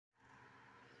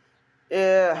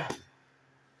Yeah.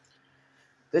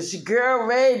 This your girl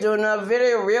Ray doing another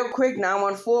video real quick.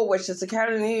 914 Westchester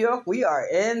County, New York. We are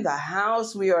in the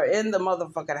house. We are in the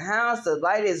motherfucking house. The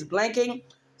light is blinking.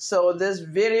 So this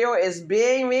video is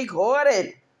being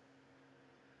recorded.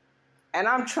 And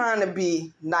I'm trying to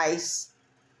be nice.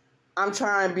 I'm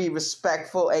trying to be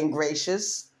respectful and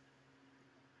gracious.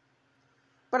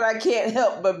 But I can't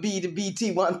help but be the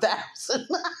BT 1000.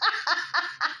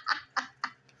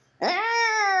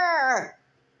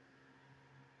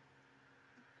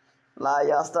 A lot of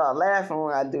y'all start laughing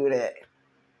when I do that.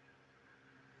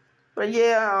 But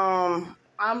yeah,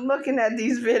 I'm looking at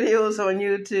these videos on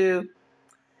YouTube,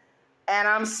 and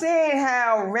I'm seeing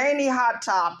how Rainee Hot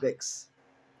Topics,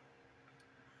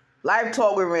 Life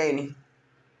Talk with Rainee,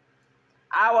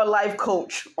 our life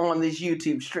coach on these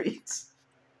YouTube streets,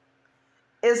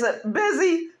 is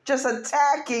busy just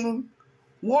attacking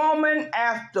woman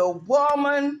after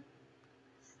woman.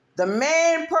 The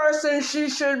main person she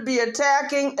should be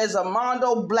attacking is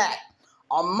Armando Black.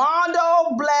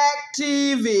 Armando Black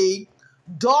TV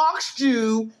doxed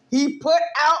you. He put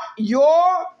out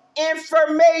your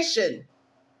information.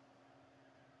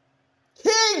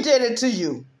 He did it to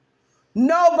you.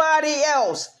 Nobody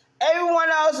else. Everyone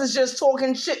else is just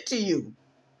talking shit to you.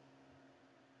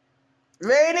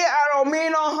 Rainee, I don't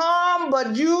mean no harm,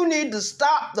 but you need to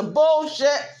stop the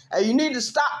bullshit and you need to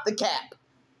stop the cap.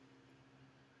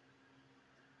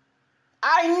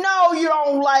 I know you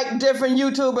don't like different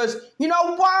YouTubers. You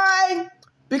know why?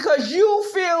 Because you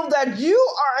feel that you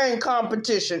are in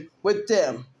competition with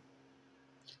them.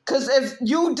 Because if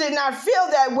you did not feel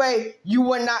that way, you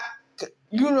would not.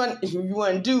 You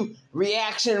wouldn't do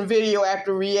reaction video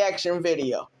after reaction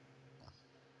video.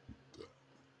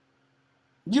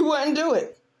 You wouldn't do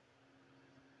it.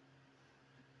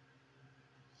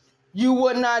 You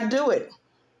would not do it.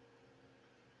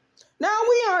 Now,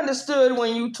 we understood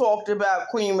when you talked about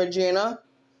Queen Regina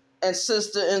and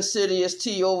Sister Insidious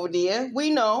T over there.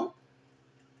 We know.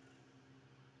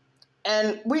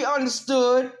 And we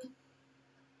understood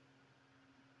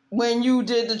when you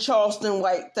did the Charleston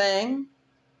White thing.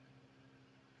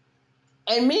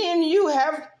 And me and you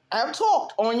have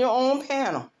talked on your own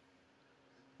panel.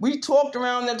 We talked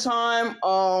around the time,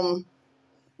 well,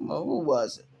 who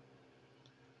was it?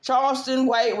 Charleston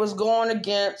White was going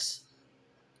against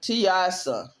T.I.'s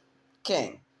son,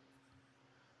 King.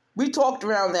 We talked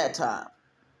around that time.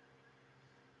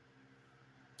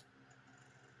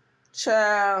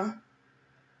 Child,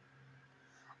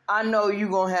 I know you're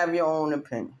going to have your own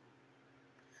opinion.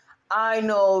 I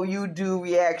know you do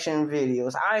reaction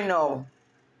videos. I know.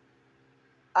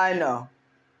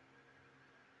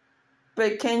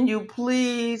 But can you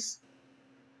please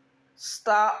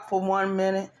stop for 1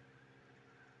 minute?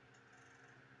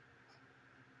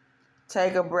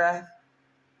 Take a breath.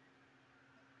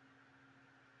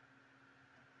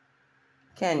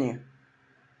 Can you?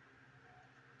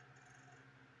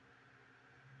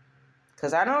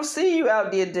 Because I don't see you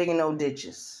out there digging no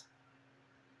ditches.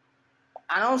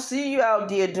 I don't see you out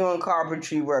there doing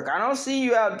carpentry work. I don't see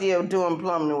you out there doing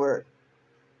plumbing work.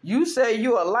 You say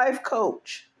you're a life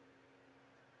coach.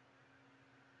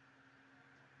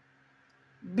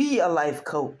 Be a life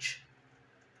coach.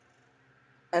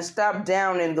 And stop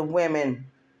downing the women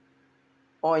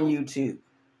on YouTube.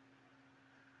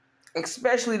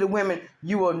 Especially the women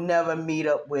you will never meet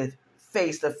up with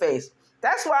face to face.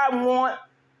 That's why I want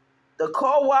the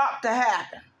co-op to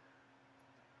happen.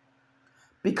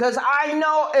 Because I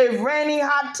know if Rainee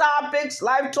Hot Topics,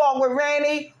 Life Talk with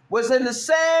Rainee, was in the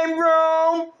same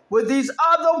room with these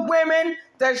other women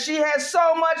that she has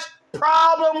so much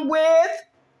problem with,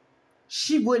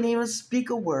 she wouldn't even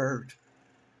speak a word.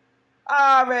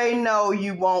 I already know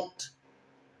you won't.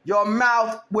 Your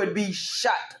mouth would be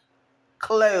shut,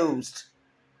 closed.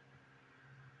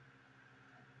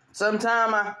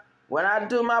 Sometimes when I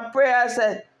do my prayer, I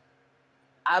say,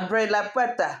 abre la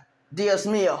puerta, Dios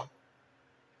mío.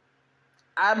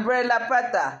 Abre la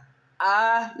puerta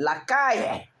a la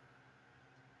calle.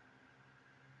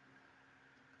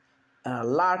 And a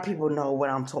lot of people know what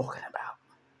I'm talking about.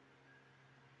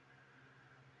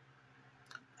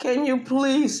 Can you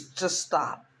please just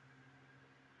stop?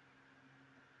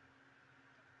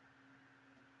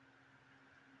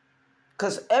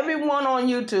 Because everyone on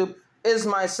YouTube is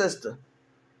my sister.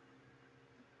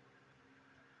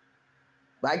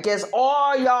 But I guess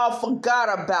all y'all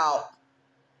forgot about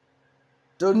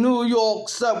the New York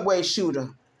subway shooter.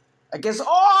 I guess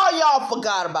all y'all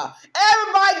forgot about.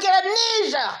 Everybody get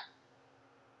amnesia.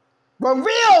 When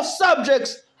real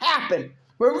subjects happen.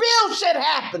 When real shit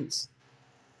happens.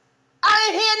 I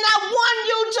ain't hear not one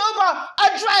YouTuber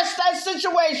address that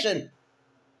situation.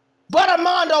 but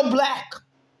Armando Black.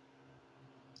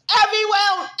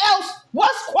 Everywhere else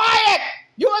was quiet.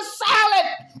 You were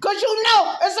silent because you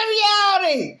know it's a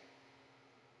reality.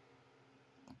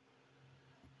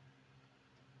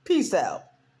 Peace out.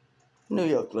 New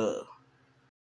York love.